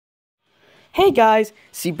Hey guys,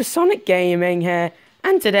 Supersonic Gaming here,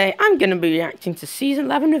 and today I'm going to be reacting to Season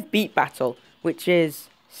 11 of Beat Battle, which is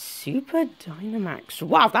Super Dynamax.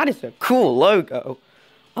 Wow, that is a cool logo.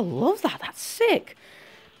 I love that, that's sick.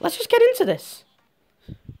 Let's just get into this.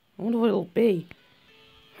 I wonder what it'll be.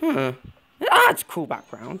 It's a cool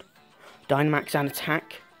background. Dynamax and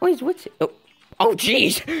attack. Oh, he's witty. Oh,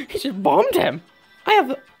 jeez, he just bombed him.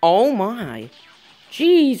 Oh my.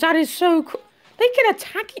 Jeez, that is so cool. They can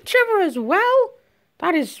attack each other as well?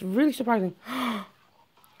 That is really surprising.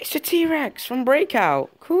 It's a T-Rex from Breakout.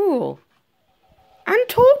 Cool. And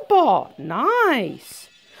Talkbot. Nice.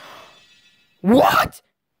 What?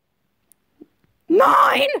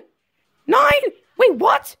 9? Wait,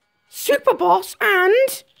 what? Super Boss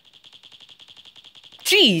and...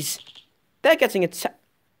 Jeez. They're getting attacked.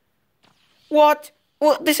 What?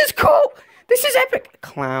 Well, this is cool. This is epic.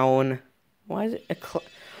 Clown. Why is it a clown?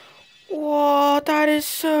 Whoa, that is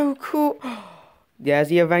so cool. There's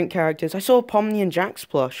the event characters. I saw Pomni and Jax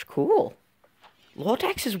plush. Cool. Lord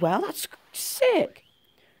X as well. That's sick.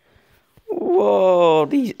 Whoa,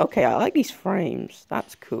 these... Okay, I like these frames.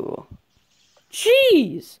 That's cool.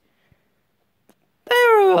 Jeez.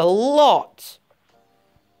 There are a lot.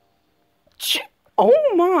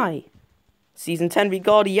 Oh my. Season 10 we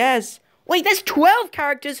got, yes. Wait, there's 12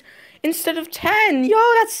 characters instead of 10. Yo,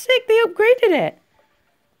 that's sick. They upgraded it.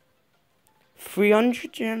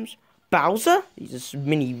 300 gems. Bowser? He's just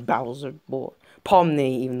mini Bowser boy.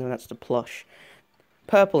 Pomni, even though that's the plush.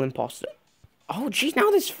 Purple Imposter. Oh, geez,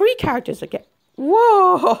 now there's 3 characters again.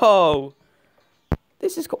 Whoa!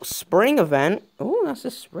 This is called Spring Event. Oh, that's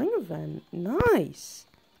a Spring Event. Nice.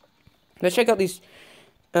 Let's check out these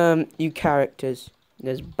new characters.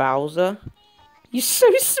 There's Bowser. You're so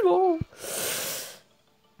small.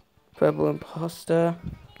 Purple Imposter.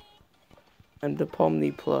 And the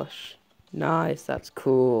Pomni plush. Nice, that's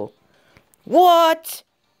cool. What?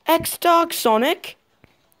 X Dark Sonic?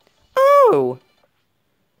 Oh.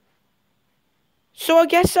 So I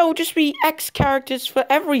guess there'll just be X characters for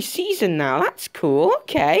every season now. That's cool,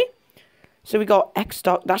 okay. So we got X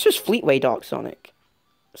Dark, that's just Fleetway Dark Sonic.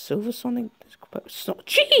 Silver Sonic?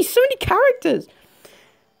 Jeez, so many characters.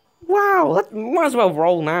 Wow, that might as well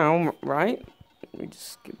roll now, right? Let me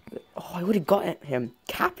just skip it. Oh, I would have got him.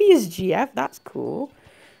 Cappy is GF, that's cool.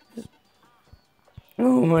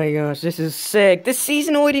 Oh my gosh, this is sick. This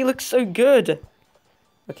season already looks so good.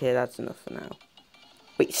 Okay, that's enough for now.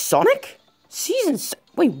 Wait, Sonic?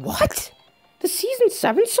 Wait, what? The Season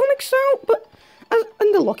 7 Sonic's out? But,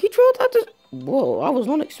 and the Lucky Draw? That does... Whoa, I was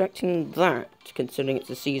not expecting that, considering it's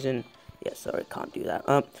a season... Yeah, sorry, can't do that.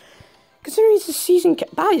 Considering it's a season...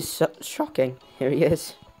 That is so shocking. Here he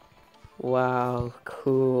is. Wow,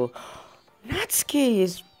 cool. Natsuki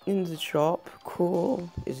is... in the shop, cool.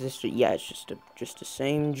 Is this? Yeah, it's just the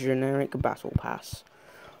same generic battle pass.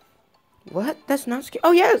 What? That's Natsuki.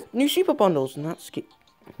 Oh yeah, new super bundles. Natsuki.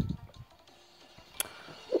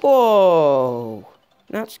 Whoa,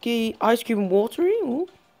 Natsuki, Ice Cube and Watery. Ooh.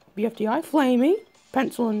 BFDI, Flamey,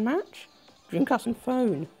 Pencil and Match, Dreamcast and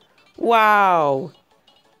Phone. Wow.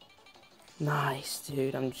 Nice,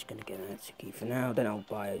 dude. I'm just gonna get Natsuki for now. Then I'll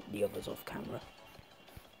buy the others off camera.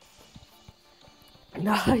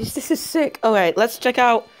 Nice, this is sick. Okay, let's check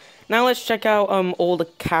out all the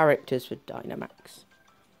characters for Dynamax.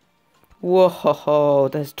 Whoa,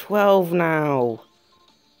 there's 12 now.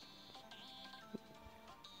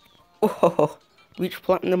 Whoa, reach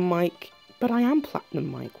Platinum Mike. But I am Platinum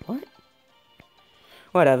Mike, what?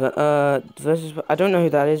 Whatever, I don't know who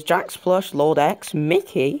that is. Jax Plush, Lord X,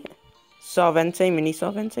 Mickey, Sarvente, Mini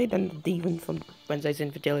Sarvente, then the Demon from Wednesday's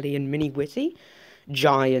Infidelity, and Mini Witty.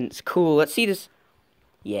 Giants, cool, let's see this.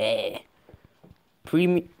 Yeah.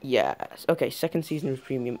 Premium. Yes. Okay, second season of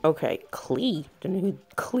premium. Okay, Klee. Don't know who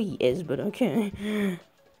Klee is, but okay.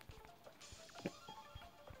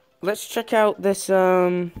 Let's check out this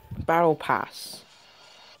battle pass.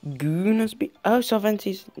 Goon has been... Oh,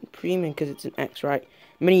 Sarvente's premium because it's an X, right?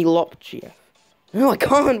 Mini Lop GF. No, I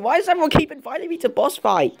can't. Why does everyone keep inviting me to boss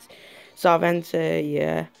fights? Sarvente,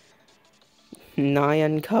 yeah.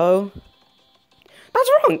 Nyan Co. That's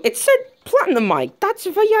wrong. It said Platinum Mike. That's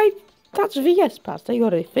VS Pass. They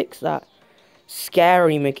gotta fix that.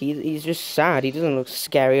 Scary Mickey. He's just sad. He doesn't look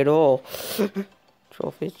scary at all.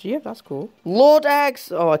 Trophies GF. That's cool. Lord X.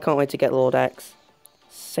 Oh, I can't wait to get Lord X.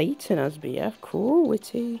 Satan as BF. Cool.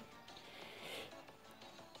 Witty.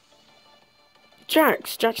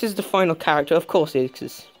 Jax. Jax is the final character. Of course he is.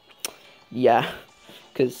 Cause, yeah.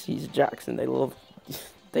 Because he's Jax and they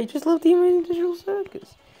just love the Amazing Digital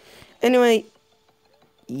Circus. Anyway.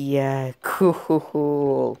 Yeah,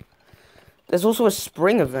 cool. There's also a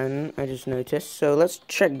spring event, I just noticed. So let's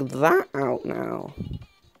check that out now.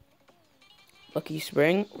 Lucky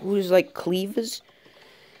Spring. Ooh, there's like cleavers.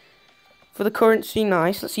 For the currency,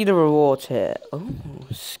 nice. Let's see the rewards here. Oh,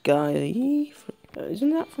 Sky. Isn't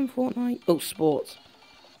that from Fortnite? Oh, sports.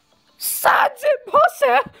 Sans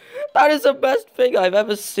Imposter! That is the best thing I've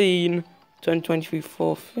ever seen. 2023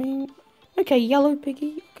 thing. Okay, yellow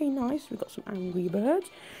piggy. Okay, nice. We've got some Angry Birds.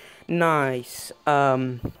 Nice.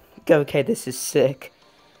 Okay, this is sick.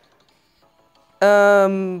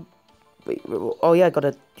 Wait, oh yeah, I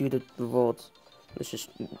gotta do the rewards. Let's just,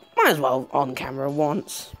 might as well on camera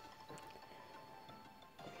once.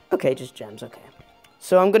 Okay, just gems, okay.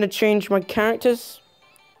 So I'm gonna change my characters.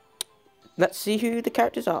 Let's see who the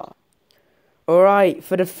characters are. Alright,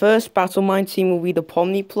 for the first battle, my team will be the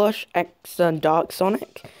Pomni Plush, X and Dark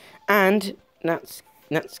Sonic, and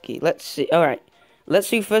Natsuki. Let's see, alright. Let's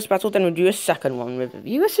do first battle, then we'll do a second one with a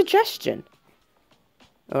viewer suggestion.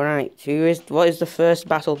 Alright, what is the first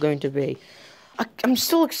battle going to be? I'm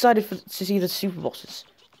still excited to see the super bosses.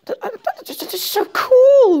 That's so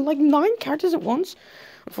cool! Like 9 characters at once.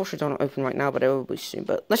 Unfortunately, they're not open right now, but they will be soon.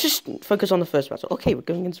 But let's just focus on the first battle. Okay, we're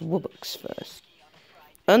going into Wubbox first.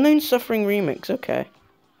 Unknown Suffering Remix, okay.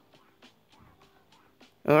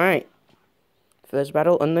 Alright. First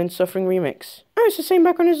battle, Unknown Suffering Remix. Oh, it's the same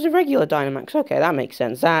background as the regular Dynamax. Okay, that makes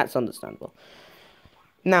sense. That's understandable.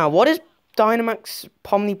 Now, what is Dynamax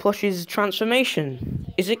Pomni Plush's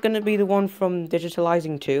transformation? Is it going to be the one from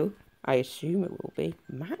Digitalizing 2? I assume it will be.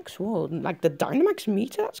 Max World, like the Dynamax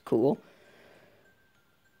meter? That's cool.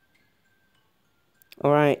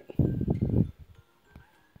 Alright.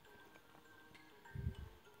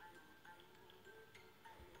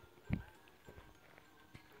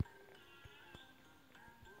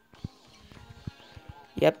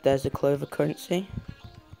 Yep, there's the Clover currency.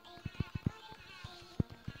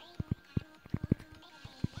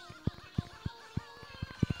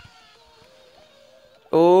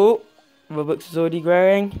 Oh, Robux is already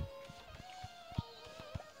growing.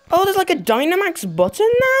 Oh, there's like a Dynamax button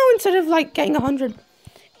now instead of like getting 100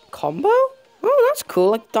 combo? Oh, that's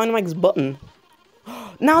cool, like Dynamax button.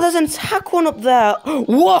 Now there's an attack one up there.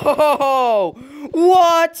 Whoa!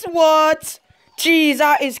 What? Jeez,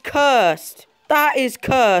 that is cursed. That is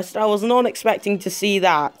cursed. I was not expecting to see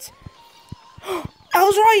that. I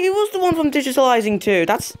was right, it was the one from Digitalizing 2.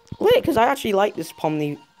 That's lit, because I actually like this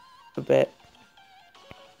Pomni a bit.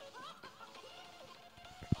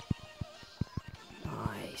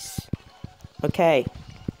 Nice. Okay.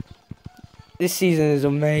 This season is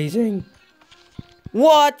amazing.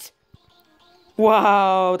 What?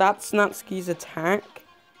 Wow, that's Natsuki's attack.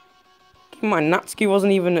 Keep in mind, Natsuki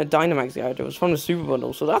wasn't even a Dynamax guide, it was from the Super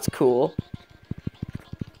Bundle, so that's cool.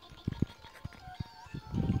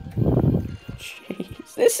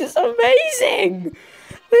 Jeez, this is amazing!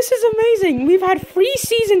 This is amazing! We've had 3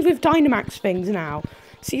 seasons with Dynamax things now.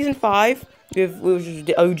 Season 5 with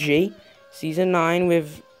the OG. Season 9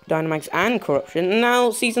 with Dynamax and Corruption. And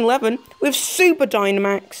now Season 11 with Super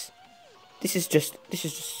Dynamax. This is just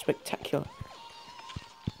spectacular.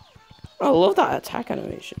 I love that attack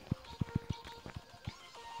animation.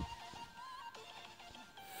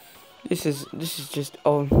 This is just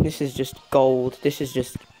gold. This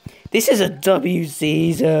is a W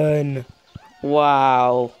season.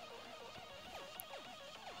 Wow.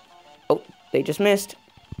 Oh, they just missed.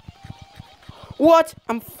 What?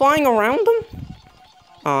 I'm flying around them?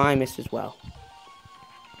 Oh, I missed as well.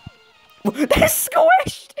 They're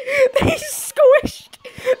squished! They squished!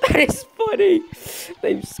 That is funny!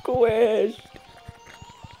 They've squished!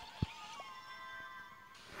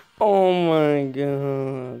 Oh my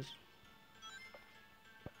god.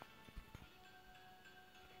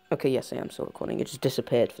 Okay, yes, I am still recording. It just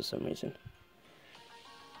disappeared for some reason.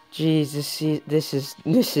 Jeez,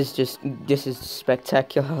 this is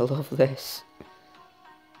spectacular. I love this.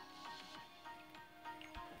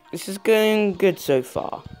 This is going good so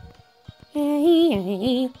far.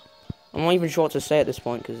 I'm not even sure what to say at this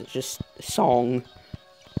point because it's just a song.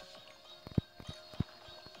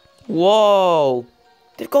 Whoa!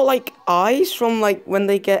 They've got like eyes from like when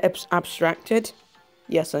they get abstracted.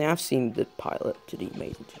 Yes, I have seen the pilot to the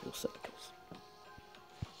Amazing Digital Circus.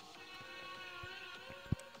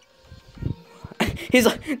 His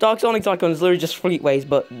Dark Sonic's icon is literally just Fleetways,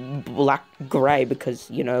 but black grey because,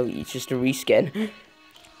 you know, it's just a reskin.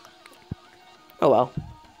 Oh well.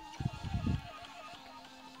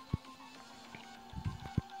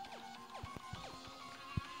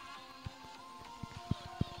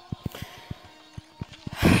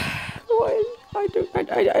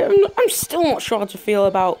 I'm still not sure how to feel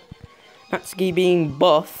about Natsuki being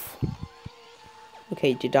buff.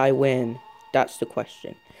 Okay, did I win? That's the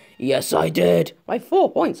question. Yes, I did. By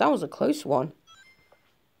 4 points. That was a close one.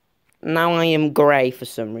 Now I am grey for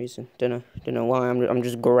some reason. Don't know why. I'm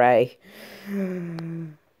just grey.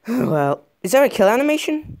 Well, is there a kill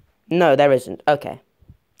animation? No, there isn't. Okay.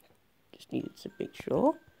 Just needed to make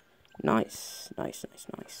sure. Nice. Got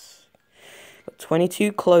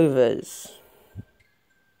 22 clovers.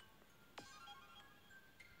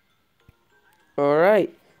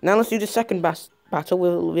 Alright. Now let's do the second battle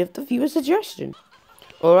with the viewer suggestion.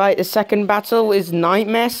 Alright, the second battle is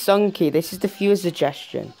Nightmare Sunky. This is the viewer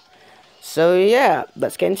suggestion. So yeah,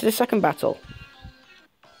 let's get into the second battle.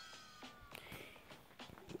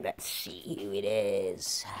 Let's see who it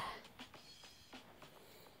is.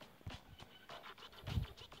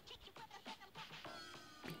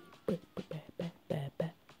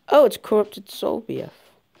 Oh, it's Corrupted Soul BF.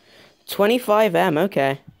 25M,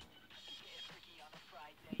 okay.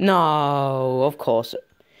 No, of course.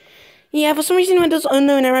 Yeah, for some reason when it does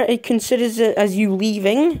unknown error, it considers it as you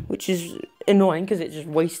leaving, which is annoying because it just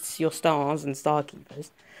wastes your stars and star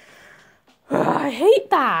keepers. I hate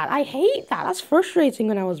that. That's frustrating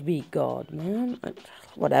when I was weak. God, man.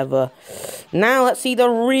 Whatever. Now let's see the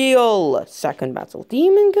real second battle.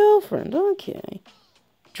 Demon Girlfriend. Okay.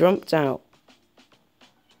 Jumped out.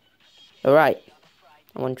 Alright.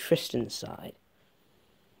 I'm on Tristan's side.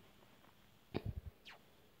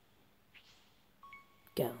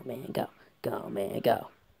 Go, man, go. Go, man, go.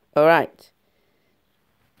 Alright.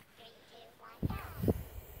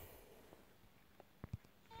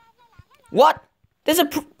 What? There's a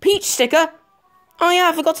peach sticker? Oh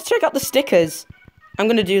yeah, I forgot to check out the stickers. I'm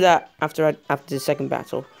gonna do that after the second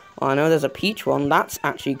battle. Oh, I know there's a peach one. That's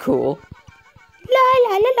actually cool. La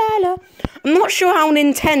la la la la. I'm not sure how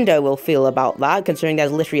Nintendo will feel about that, considering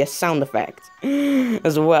there's literally a sound effect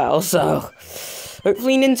as well. So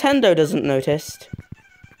hopefully Nintendo doesn't notice.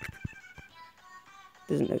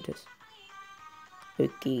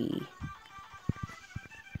 Okay.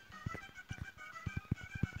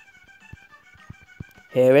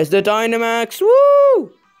 Here is the Dynamax.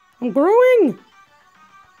 Woo! I'm growing.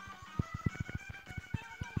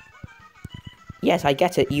 Yes, I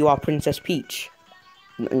get it. You are Princess Peach.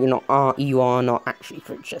 You're not. You are not actually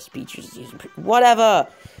Princess Peach. You're just using whatever.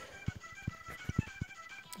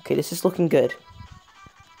 Okay, this is looking good.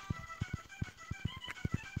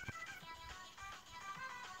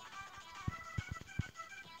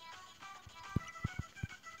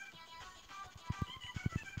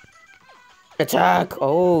 Attack!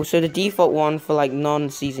 Oh, so the default one for like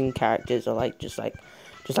non-seasoned characters are like just like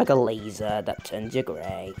a laser that turns you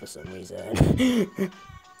grey for some reason.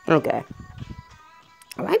 Okay.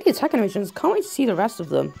 I like the attack animations. Can't wait to see the rest of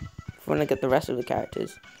them when I get the rest of the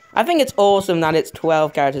characters. I think it's awesome that it's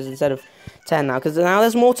 12 characters instead of 10 now, because now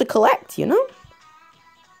there's more to collect, you know?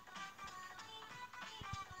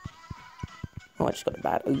 Oh, I just got a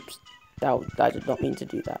bad. Oops. I did not mean to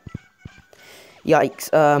do that.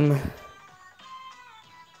 Yikes.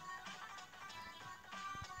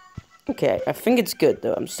 Okay, I think it's good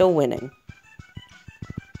though. I'm still winning.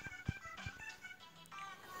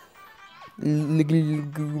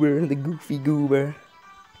 The goofy goober.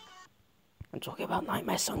 I'm talking about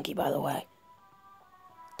Nightmare Sunky, by the way.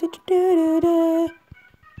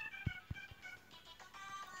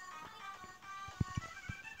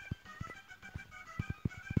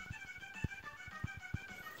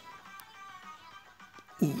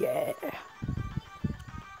 Yeah.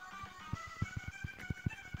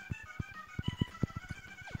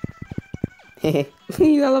 I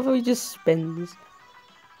love how he just spins.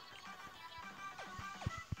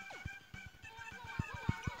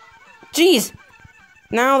 Jeez!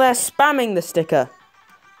 Now they're spamming the sticker.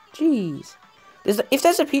 Jeez. If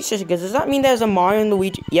there's a Peach sticker, does that mean there's a Mario and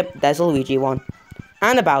Luigi? Yep, there's a Luigi one.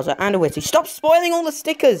 And a Bowser and a Witty. Stop spoiling all the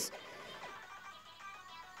stickers!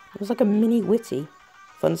 It was like a mini Witty.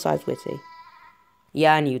 Fun-sized Witty.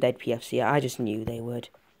 Yeah, I knew they'd PFC. I just knew they would.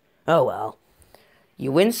 Oh well.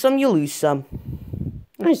 You win some, you lose some.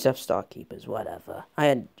 I just have Star Keepers, whatever. I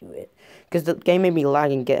had to do it. Because the game made me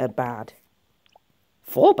lag and get a bad.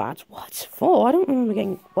 4 bads? What? 4? I don't remember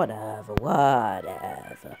getting... Whatever.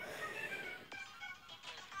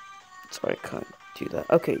 Sorry, I can't do that.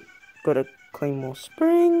 Okay, gotta claim more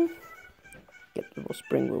spring. Get the more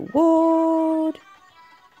spring reward.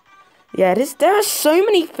 Yeah, there are so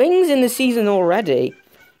many things in the season already.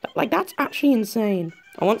 Like, that's actually insane.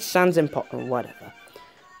 I want Sans in pot or whatever.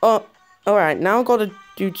 Oh, alright, now I've got to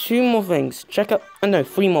do 2 more things. Check out... no,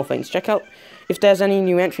 3 more things. Check out if there's any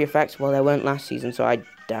new entry effects. Well, there weren't last season, so I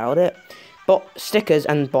doubt it. But stickers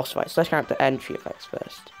and boss fights. Let's check out the entry effects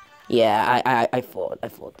first. Yeah, I thought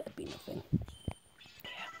there'd be nothing.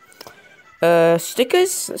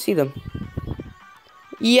 Stickers? Let's see them.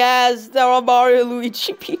 Yes, there are Mario,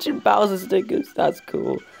 Luigi, Peach, and Bowser stickers. That's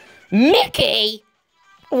cool. Mickey!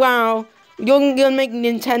 Wow. You're gonna make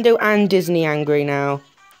Nintendo and Disney angry now.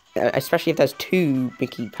 Especially if there's 2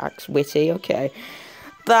 Mickey packs. Witty, okay.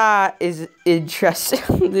 That is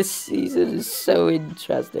interesting. This season is so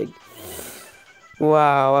interesting.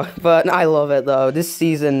 Wow. But I love it, though. This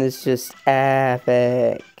season is just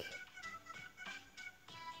epic.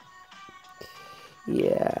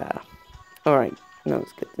 Yeah. Alright. Now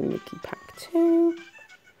let's get the Mickey pack 2.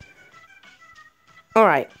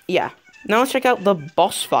 Alright. Yeah. Now let's check out the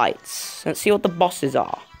boss fights. Let's see what the bosses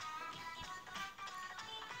are.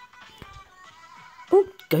 Oh,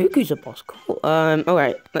 Goku's a boss. Cool.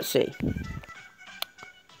 Alright, let's see.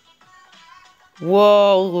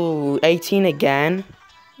 Whoa, 18 again.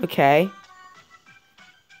 Okay.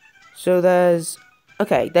 So there's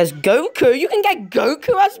Goku. You can get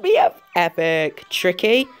Goku as BF. Epic.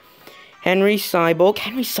 Tricky. Henry Cyborg.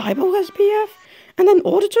 Henry Cyborg as BF. And then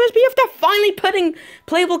Auditor as BF. They're finally putting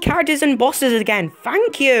playable characters and bosses again.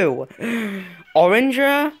 Thank you.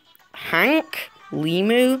 Oranger. Hank.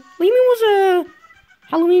 Limu. Limu was a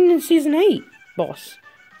Halloween in Season 8 boss.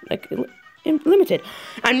 Like, limited.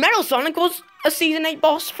 And Metal Sonic was a Season 8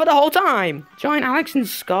 boss for the whole time. Giant Alex and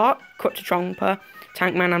Scott. Crypto Tromper.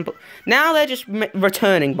 Tankman and... Now they're just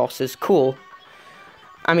returning bosses. Cool.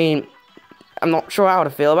 I mean... I'm not sure how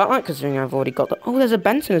to feel about that, considering I've already got the... Oh, there's a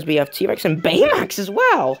Benson as BF, T-Rex, and Baymax as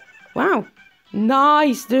well. Wow.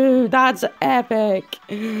 Nice, dude. That's epic.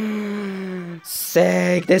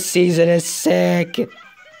 Sick. This season is sick.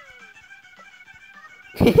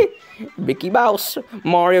 Mickey Mouse.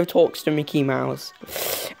 Mario talks to Mickey Mouse.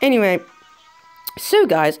 Anyway. So,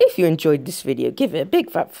 guys, if you enjoyed this video, give it a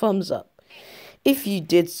big fat thumbs up. If you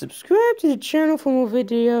did, subscribe to the channel for more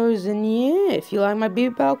videos, and yeah, if you like my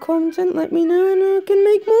Beat Battle content, let me know and I can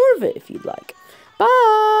make more of it if you'd like. Bye!